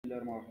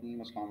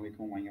बिस्मिल्लाहिर्रहमानिर्रहीम। अस्सलाम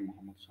वालेकुम। मैं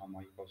मोहम्मद उसामा,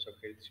 आप सब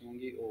खैरियत से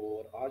होंगी।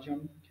 और आज हम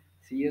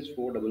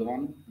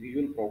CS411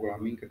 विजुअल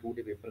प्रोग्रामिंग के 2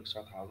 डे पेपर के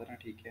साथ हाज़िर हैं।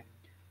 ठीक है,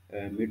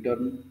 मिड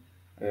टर्म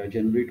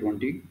जनवरी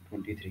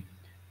 2023।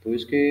 तो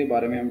इसके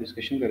बारे में हम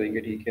डिस्कशन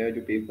करेंगे। ठीक है,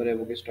 जो पेपर है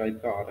वो किस टाइप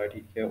का आ रहा है।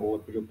 ठीक है,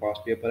 और जो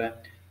पास्ट पेपर है,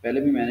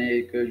 पहले भी मैंने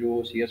एक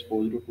जो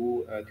CS402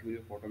 थ्योरी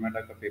ऑफ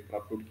ऑटोमेटा का पेपर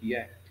अपलोड किया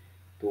है,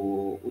 तो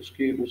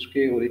उसके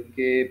उसके और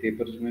इसके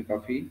पेपर्स में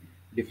काफ़ी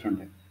डिफरेंट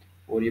है,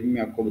 और ये भी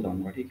मैं आपको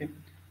बताऊंगा। ठीक है,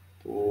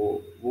 तो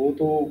वो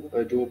तो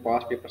जो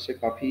पास पेपर से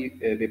काफ़ी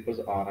पेपर्स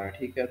आ रहा है।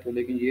 ठीक है, तो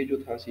लेकिन ये जो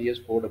था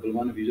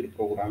CS411 विजुअल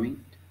प्रोग्रामिंग,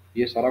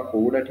 ये सारा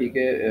कोड है। ठीक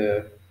है,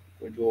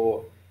 जो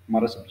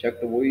हमारा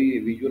सब्जेक्ट वही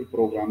विजुअल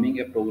प्रोग्रामिंग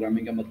है।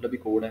 प्रोग्रामिंग का मतलब ही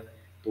कोड है।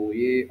 तो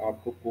ये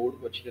आपको कोड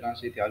को अच्छी तरह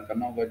से तैयार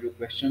करना होगा। जो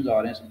क्वेश्चंस आ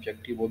रहे हैं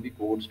सब्जेक्ट की, वो भी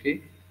कोड्स के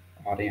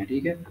आ रहे हैं।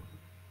 ठीक है,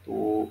 तो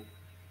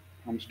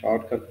हम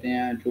स्टार्ट करते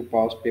हैं। जो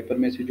पास पेपर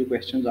में से जो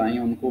क्वेश्चंस आए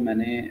हैं उनको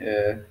मैंने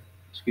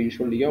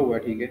स्क्रीनशॉट लिया हुआ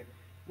है। ठीक है,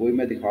 वही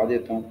मैं दिखा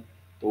देता हूँ।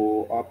 तो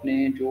आपने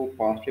जो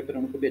पास पेपर है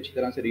उनको भी अच्छी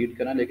तरह से रीड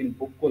करना है, लेकिन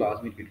बुक को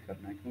लाजमी रीड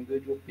करना है, क्योंकि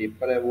जो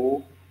पेपर है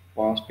वो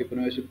पास पेपर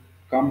में से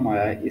कम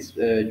आया है। इस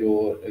जो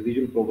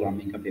विजुअल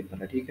प्रोग्रामिंग का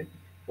पेपर है, ठीक है,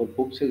 और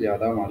बुक से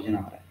ज़्यादा मार्जिन आ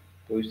रहा है।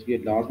 तो इसलिए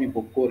लाजमी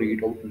बुक को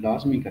रीड आउट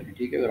लाजमी करें।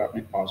 ठीक है, अगर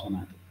आपने पास होना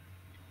है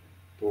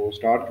तो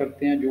स्टार्ट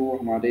करते हैं। जो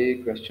हमारे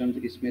क्वेश्चन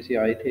इसमें से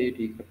आए थे,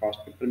 ठीक है, पास्ट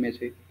पेपर में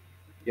से,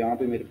 यहाँ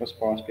पे मेरे पास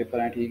पास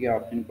पेपर हैं। ठीक है,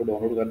 आपने इनको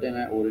डाउनलोड कर देना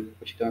है और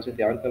अच्छी तरह से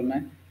तैयार करना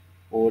है।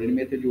 और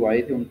इनमें से जो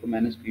आए थे उनको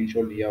मैंने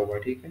स्क्रीनशॉट लिया हुआ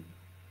है। ठीक है,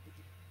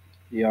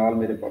 ये हाल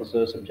मेरे पास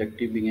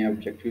सब्जेक्टिव भी हैं,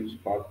 ऑब्जेक्टिव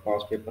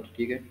पास पेपर।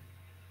 ठीक है,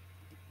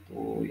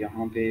 तो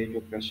यहाँ पे जो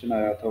क्वेश्चन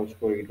आया था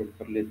उसको रीड आउट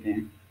कर लेते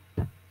हैं।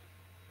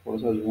 थोड़ा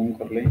सा जूम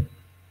कर लें,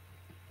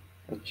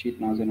 अच्छी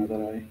तरह से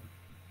नज़र आए।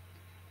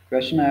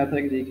 क्वेश्चन आया था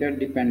कि देखिए,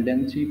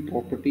 dependency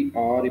property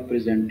are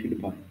represented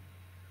by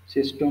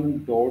system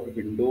dot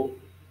window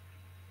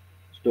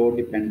dot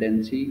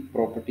dependency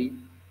property.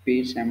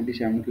 Page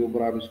 77 के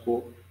ऊपर आप इसको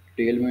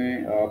डिटेल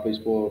में आप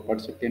इसको पढ़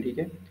सकते हैं। ठीक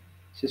है,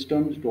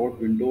 systems dot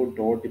window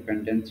dot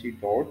dependency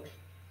dot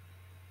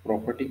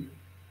property,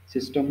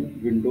 system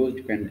Windows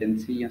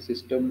dependency या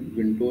सिस्टम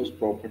विंडोज़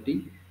प्रॉपर्टी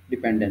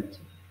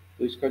डिपेंडेंसी।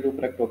 तो इसका जो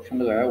करेक्ट ऑप्शन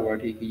लगाया हुआ है,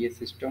 ठीक है, ये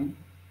सिस्टम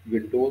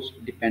विंडोज़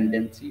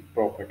डिपेंडेंसी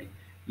प्रॉपर्टी।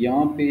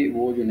 यहाँ पे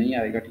वो जो नहीं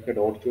आएगा, ठीक है,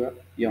 डॉट जो है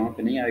यहाँ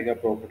पे नहीं आएगा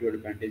प्रॉपर्टी और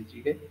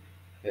डिपेंडेंसी के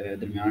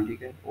दरमियान।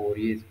 ठीक है, और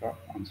ये इसका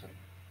आंसर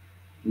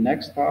है।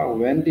 नेक्स्ट था,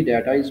 when the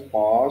data is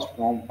passed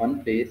from one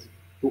place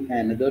to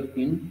another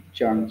in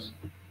chunks,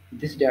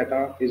 this data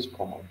is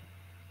called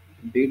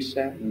bits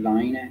है,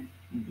 लाइन है,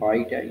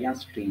 बाइट है या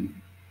स्ट्रीम।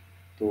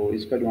 तो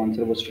इसका जो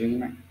आंसर वो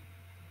स्ट्रीम है।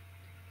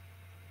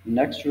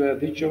 नेक्स्ट जो है,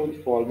 which of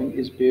the following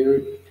is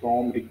build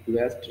from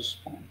request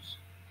response.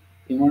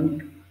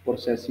 Event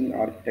processing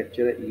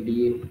architecture है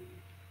EDA,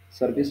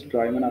 सर्विस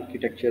ड्राइवन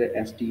आर्किटेक्चर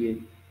है SDA,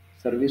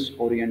 service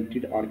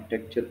oriented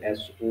architecture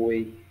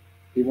SOA,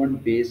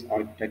 event based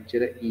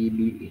architecture है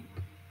EBA।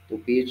 तो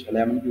पेज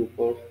 11 के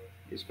ऊपर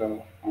इसका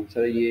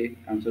आंसर है, ये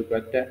आंसर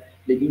करेक्ट है।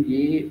 लेकिन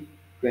ये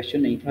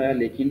क्वेश्चन नहीं था,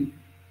 लेकिन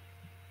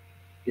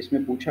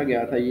इसमें पूछा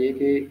गया था ये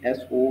कि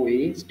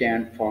SOA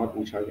स्टैंड फॉर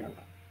पूछा गया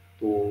था।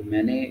 तो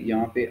मैंने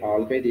यहाँ पे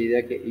ऑल का ही दे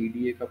दिया कि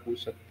EDA का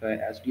पूछ सकता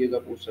है, SDA का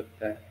पूछ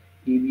सकता है,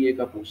 EBA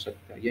का पूछ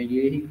सकता है, या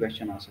ये ही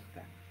क्वेश्चन आ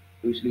सकता है।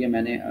 तो इसलिए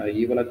मैंने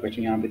ये वाला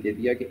क्वेश्चन यहाँ पे दे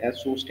दिया कि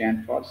SO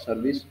stand for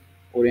service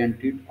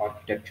oriented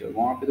architecture.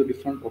 वहाँ पे तो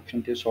डिफरेंट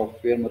ऑप्शन थे,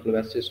 सॉफ्टवेयर मतलब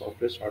ऐसे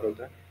सॉफ्टवेयर स्टार्ट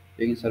होता है,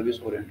 लेकिन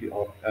सर्विस ओरिएंटेड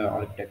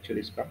आर्किटेक्चर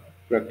इसका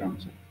करेक्ट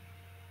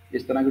आंसर।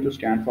 इस तरह के जो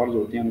स्टैंड फॉर्स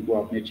होते हैं उनको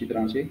आपने अच्छी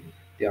तरह से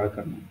तैयार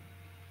करना है।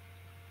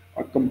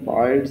 A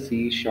compiled C#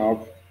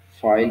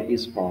 file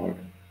is called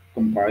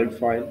compiled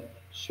file,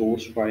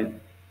 source file,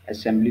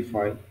 assembly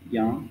file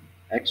या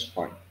X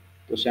file।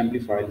 तो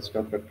assembly file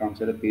इसका करेक्ट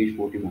आंसर है, page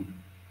 41।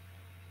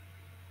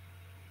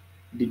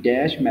 The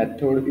dash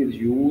method is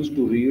used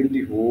to read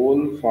the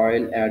whole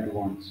file at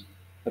once.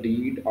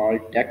 Read all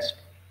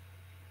text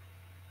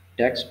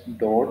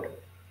dot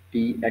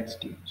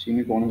txt,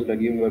 semicolon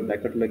लगी हुई है और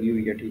bracket लगी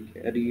हुई है। ठीक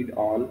है,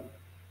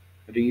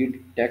 रीड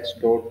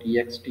टेक्स्ट डॉट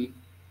txt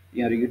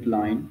या रीड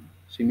लाइन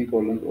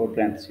सेमीकोलन और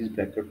पैरेंथेसिस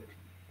ब्रैकेट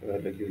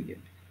लगी हुई है।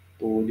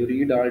 तो जो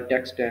रीड ऑल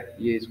टेक्स्ट है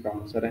ये इसका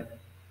आंसर है।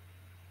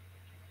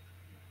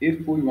 If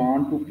we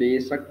want to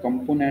place a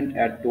component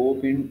eight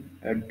top in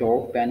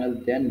dock panel,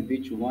 then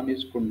which one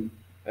is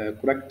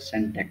correct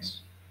syntax.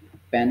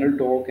 Panel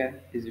dock है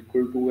इज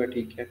इक्वल टू है,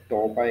 ठीक है,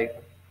 टॉप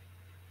आएगा,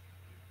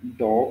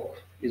 dock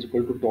is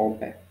equal to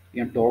top है,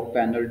 या dock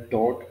panel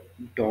dot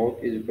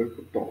doc is equal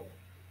to top.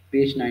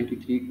 Page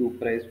 93 के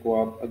ऊपर है, इसको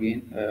आप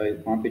अगेन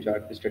वहाँ पे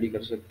जाकर स्टडी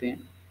कर सकते हैं।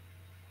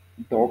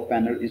 Dock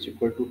panel is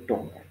equal to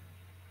top है,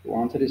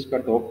 तो आंसर इसका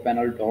डॉक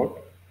पैनल डॉट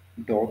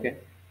डॉक है।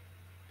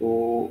 तो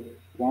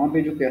वहाँ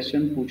पे जो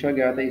क्वेश्चन पूछा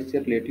गया था इससे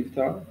रिलेटिव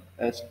था,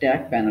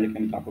 स्टैक पैनल के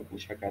मुताबिक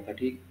पूछा गया था।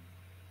 ठीक,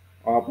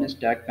 आपने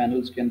स्टैक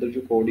पैनल्स के अंदर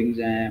जो कोडिंग्स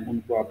हैं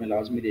उनको आपने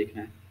लाजमी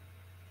देखना है।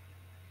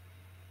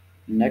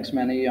 नेक्स्ट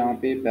मैंने यहाँ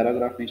पे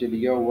पैराग्राफ नीचे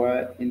दिया हुआ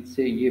है,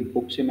 इनसे ये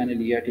बुक से मैंने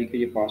लिया, ठीक है,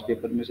 ये पास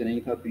पेपर में से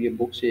नहीं था, तो ये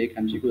बुक से एक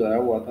MCQ आया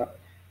हुआ था।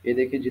 ये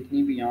देखें,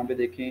 जितनी भी यहाँ पे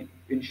देखें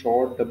In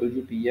short,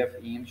 WPF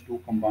aims to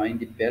combine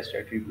the best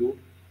attribute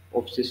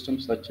of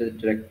systems such as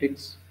DirectX,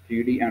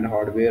 3D and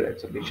hardware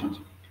accelerations.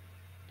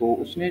 तो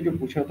उसने जो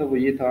पूछा था वो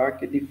ये था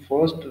कि the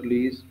first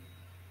release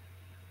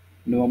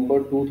November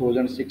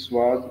 2006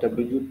 was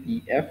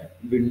WPF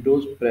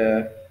Windows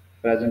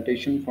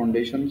Presentation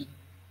Foundations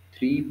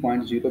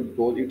 3.0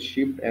 because it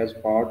shipped as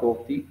part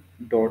of the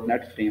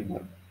 .NET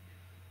framework.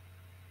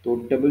 तो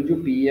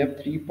WPF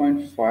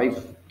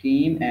 3.5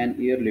 came an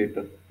year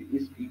later,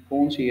 इस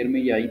कौन से ईयर में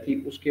ये आई थी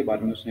उसके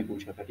बारे में उसने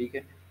पूछा था, ठीक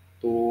है।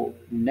 तो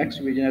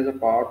next vision as a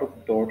part of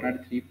dot net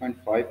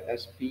 3.5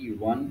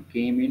 SP1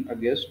 केम इन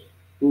अगस्त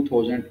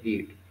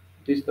 2008।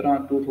 तो इस तरह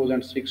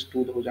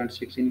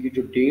 2006 इनकी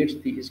जो डेट्स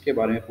थी इसके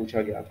बारे में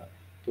पूछा गया था।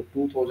 तो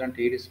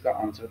 2008 इसका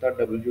आंसर था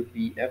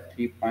WPF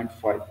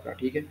 3.5 का,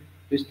 ठीक है।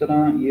 तो इस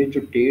तरह ये जो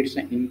डेट्स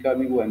हैं इनका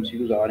भी वो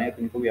MCQs आ रहे हैं,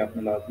 तो इनको भी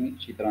आपने लाजमी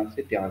अच्छी तरह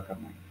से तैयार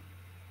करना है।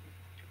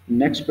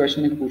 नेक्स्ट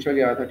क्वेश्चन एक पूछा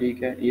गया था,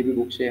 ठीक है, ये भी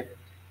बुक से है।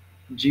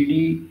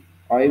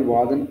 GDI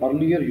was an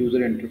earlier user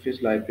interface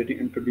library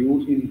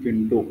introduced in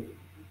Windows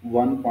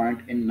 1 point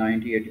in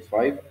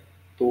 1985।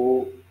 तो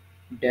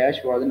dash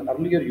was an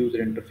earlier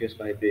user interface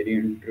library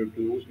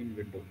introduced in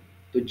Windows।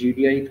 तो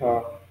GDI था,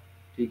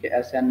 ठीक है,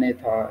 SNA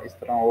था, इस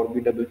तरह और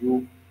भी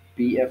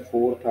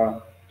WPF4 था।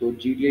 तो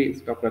GDI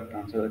इसका करेक्ट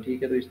आंसर है,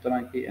 ठीक है। तो इस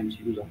तरह के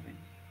MCQs आते हैं।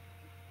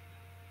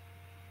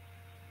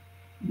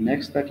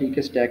 नेक्स्ट था, ठीक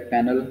है, स्टैक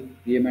पैनल।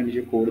 ये मैंने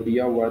जो कोड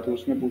दिया हुआ है तो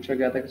उसमें पूछा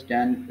गया था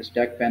कि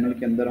स्टैक पैनल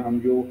के अंदर हम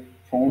जो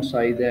फ़ॉन्ट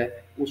साइज़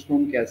है उसको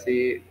हम कैसे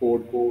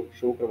कोड को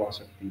शो करवा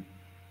सकते हैं।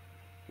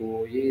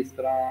 तो ये इस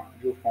तरह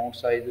जो फ़ॉन्ट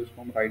साइज़ है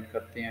उसको हम राइट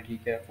करते हैं,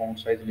 ठीक है, फ़ॉन्ट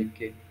साइज़ लिख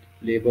के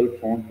label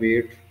font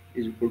wait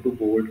is equal to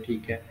bold,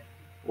 ठीक है,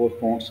 और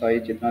फ़ॉन्ट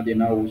साइज़ जितना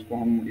देना हो उसको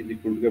हम इज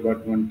इक्वल टू के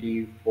बाद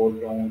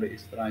 24 राउंड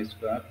इस तरह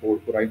इसका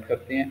कोड को राइट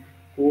करते हैं।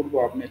 कोड को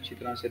आपने अच्छी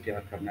तरह से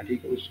तैयार करना है,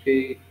 ठीक है। उसके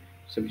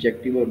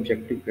सब्जेक्टिव और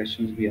ऑब्जेक्टिव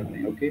क्वेश्चंस भी आ रहे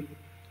हैं, ओके।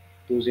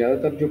 तो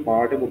ज़्यादातर जो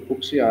पार्ट है वो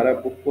बुक से आ रहा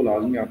है, बुक को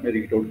लाजमी आपने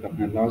रीड आउट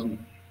करना है, लाजमी।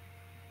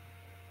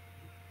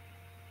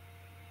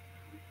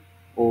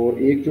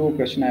 और एक जो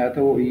क्वेश्चन आया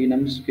था वो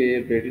इनम्स के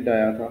रिलेटेड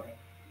आया था।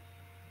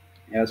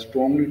 As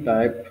strongly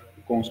typed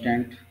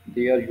constant,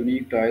 they are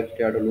unique types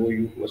that allow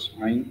you to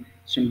assign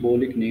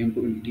symbolic name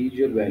to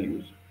integer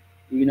values.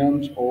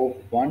 Enums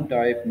of one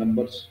type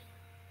numbers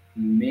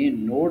may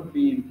not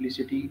be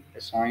implicitly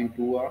assigned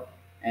to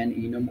an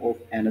enum of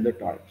another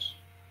types।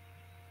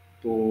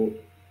 तो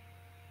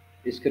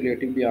इसके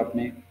relative भी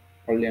आपने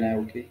पढ़ लेना है,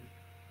 okay.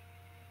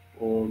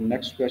 और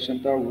next question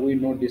था, we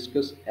know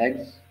discuss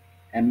x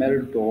ML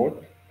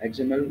dot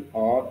XML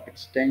और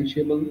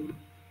extensible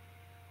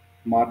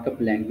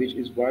markup language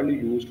is widely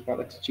used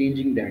for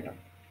exchanging data.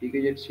 ठीक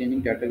है, ये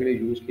एक्सचेंजिंग डाटा के लिए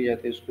यूज़ किए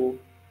जाते हैं इसको।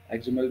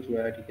 एक्सएमएल जो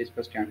है, ठीक है,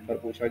 इसका स्टैंड पर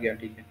पूछा गया,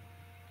 ठीक है।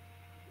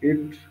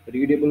 It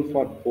readable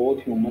for both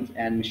humans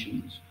and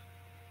machines.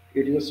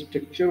 It is a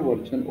structure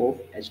version of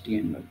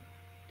HTML।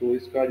 तो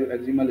इसका जो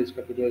एक्सएमएल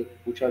इसका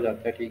पूछा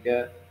जाता है, ठीक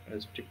है,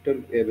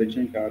 स्ट्रक्चर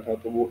वर्जन क्या था,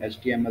 तो वो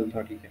HTML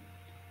था, ठीक है।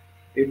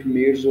 It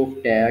maids of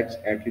tags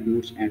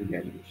attributes and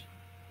values.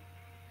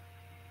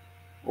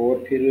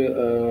 और फिर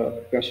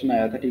क्वेश्चन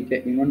आया था, ठीक है,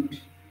 इवेंट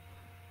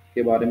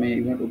के बारे में,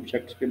 इवेंट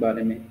ऑब्जेक्ट्स के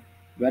बारे में।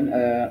 When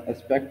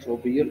aspects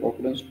of real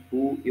occurrence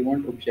to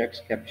event objects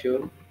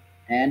capture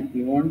an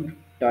event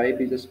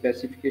type is a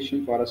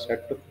specification for a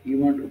set of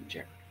event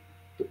object.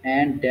 तो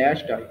एंड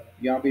डैश टाइप,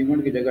 यहाँ पे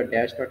इवेंट की जगह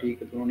डैश था,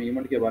 ठीक है, तो उन्होंने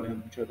इवेंट के बारे में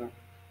पूछा था,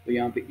 तो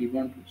यहाँ पे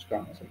इवेंट उसका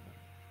आंसर था।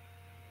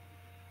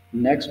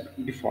 नेक्स्ट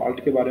डिफ़ॉल्ट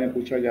के बारे में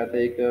पूछा गया था,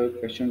 एक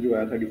क्वेश्चन जो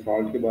आया था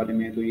डिफ़ॉल्ट के बारे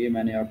में। तो ये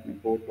मैंने आपने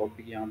को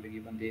टॉपिक यहाँ पे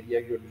गिवन दे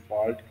दिया कि जो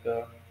डिफ़ॉल्ट का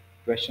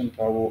क्वेश्चन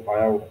था वो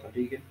आया हुआ था,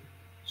 ठीक है।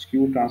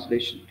 स्क्यू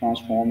ट्रांसलेशन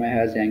ट्रांसफॉर्म है,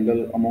 has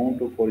angle,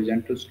 amount of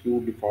horizontal skew,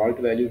 default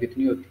value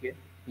कितनी होती है,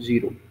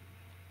 ज़ीरो।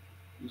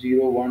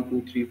 0 1 2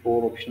 3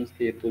 4 ऑप्शंस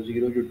थे, तो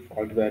ज़ीरो जो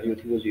डिफ़ॉल्ट वैल्यू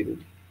थी वो ज़ीरो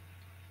थी।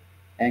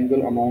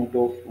 Angle, amount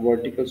of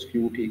vertical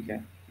skew, ठीक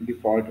है,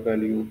 डिफ़ॉल्ट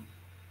वैल्यू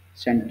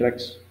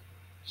सेंट्रेक्स,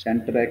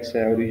 सेंटर एक्स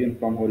है, origin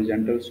from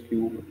horizontal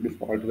skew,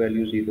 default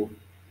value zero.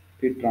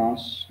 फिर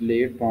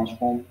translate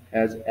transform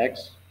has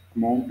x,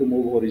 amount to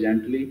move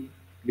horizontally,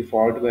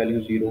 default value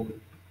zero.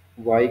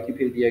 Y की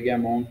फिर दिया गया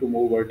amount to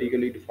move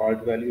vertically,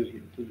 default value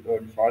zero, तो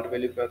default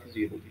value क्या थी,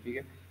 zero थी, ठीक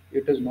है।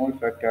 It is no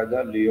effect as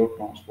the layout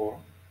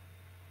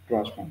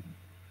transform.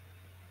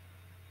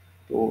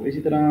 तो इसी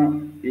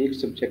तरह एक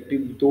सब्जेक्टिव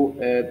दो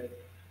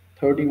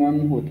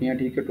 31 होती हैं,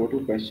 ठीक है,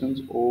 टोटल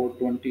क्वेश्चंस, और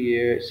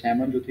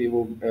 27 जो थे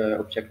वो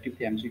ऑब्जेक्टिव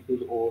थे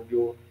MCQs, और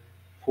जो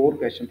 4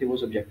 क्वेश्चन थे वो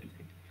सब्जेक्टिव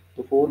थे।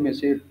 तो 4 में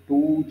से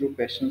 2 जो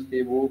क्वेश्चंस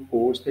थे वो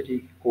कोड्स थे,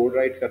 ठीक, कोड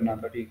राइट करना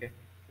था, ठीक है,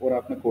 और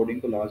आपने कोडिंग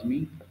को लाजमी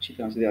अच्छी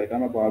तरह से तैयार करना,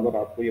 मैं बार बार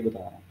आपको ये बता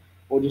रहा हूँ।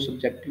 और जो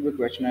सब्जेक्टिव में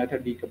क्वेश्चन आया था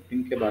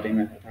डीकपलिंग के बारे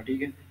में आया था,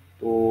 ठीक है,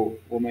 तो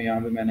वो मैं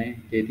यहाँ पे मैंने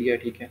दे दिया,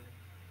 ठीक है।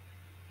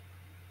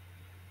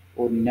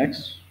 और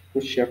नेक्स्ट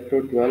कुछ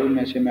चैप्टर 12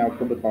 में से मैं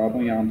आपको बता रहा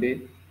हूँ यहाँ पे।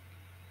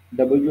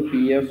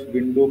 WPF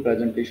विंडो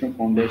प्रेजेंटेशन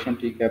फाउंडेशन,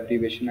 ठीक है,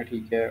 एप्लीकेशन है,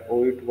 ठीक है,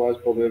 और it was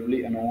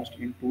probably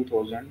announced in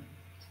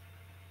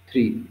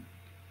 2003।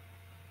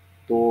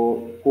 तो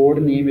कोड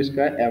नेम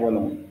इसका है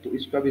एवलॉन, तो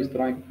इसका भी इस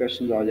तरह के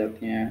क्वेश्चन आ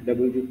जाते हैं।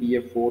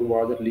 WPF4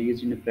 वाज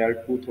रिलीज इन अप्रैल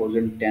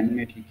 2010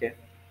 में, ठीक है।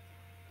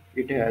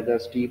 It has a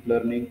steep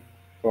learning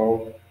curve,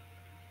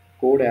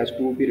 code has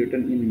to be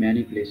written in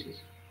many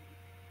places.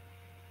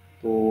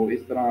 तो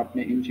इस तरह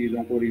आपने इन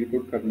चीज़ों को रीड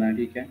आउट करना है,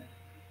 ठीक है।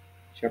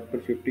 चैप्टर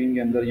 15 के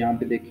अंदर यहाँ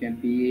पे देखें,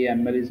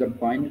 BAML is a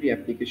binary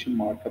application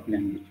markup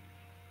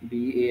language.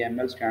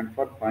 BAML stand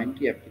for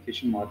binary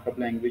application markup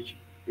language,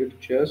 it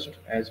just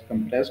as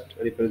compressed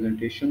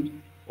representation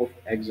of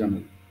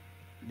XML.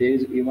 There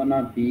is even a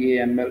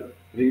BAML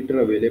reader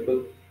available.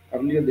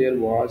 Earlier there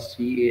was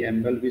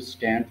CAML, which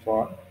stand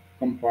for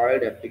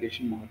Compiled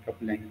Application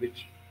Markup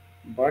Language,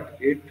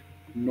 but it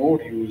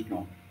not used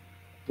now.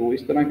 तो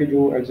इस तरह के जो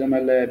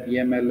XML है,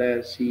 BML है,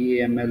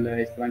 CAML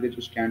है, इस तरह के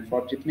जो स्टैंड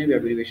फॉर जितने भी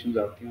एब्रीवेशन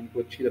आती हैं उनको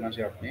अच्छी तरह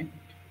से आपने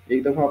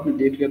एक दफ़ा आपने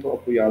देख लिया तो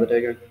आपको याद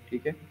रहेगा,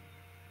 ठीक है।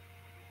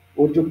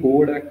 और जो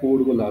कोड है,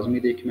 कोड को लाजमी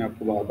देखिए, मैं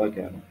आपको बार बार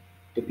कह रहा हूँ।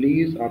 तो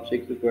प्लीज़ आपसे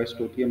एक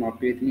रिक्वेस्ट होती है, हम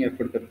आपके लिए इतनी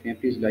एफर्ट करते हैं,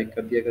 प्लीज़ लाइक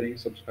कर दिया करें,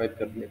 सब्सक्राइब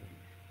कर दिया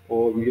करें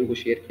और वीडियो को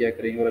शेयर किया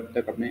करें, और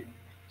अभी तक आपने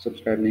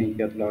सब्सक्राइब नहीं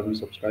किया तो लाजमी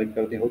सब्सक्राइब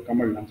कर दें और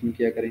कमेंट लाजमी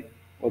किया करें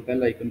और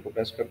बेल आइकन को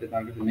प्रेस कर दें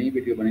ताकि जो नई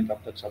वीडियो बने तो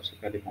आप तक सबसे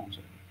पहले पहुँच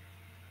सकें।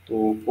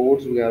 तो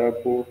कोड्स वगैरह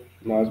को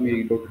लाजमी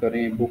रीड आउट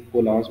करें, बुक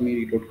को लाजमी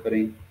रीड आउट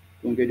करें,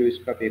 क्योंकि जो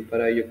इसका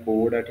पेपर है ये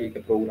कोड है, ठीक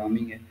है,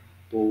 प्रोग्रामिंग है,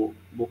 तो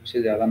बुक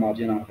से ज़्यादा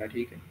मार्जिन आ रहा है,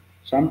 ठीक है।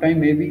 सम टाइम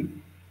में भी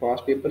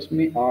पास पेपर्स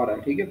में आ रहा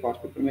है, ठीक है, पास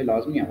पेपर में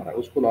लाजमी आ रहा है,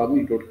 उसको लाजमी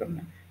रीड आउट करना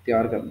है,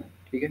 तैयार करना है,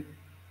 ठीक है।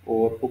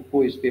 और बुक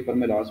को इस पेपर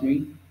में लाजमी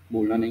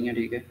भूलना नहीं है,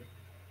 ठीक है,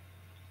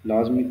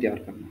 लाजमी तैयार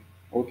करना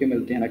है। ओके,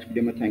 मिलते हैं नेक्स्ट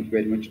वीडियो में। थैंक यू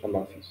वेरी मच,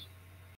 अल्लाह हाफिज़।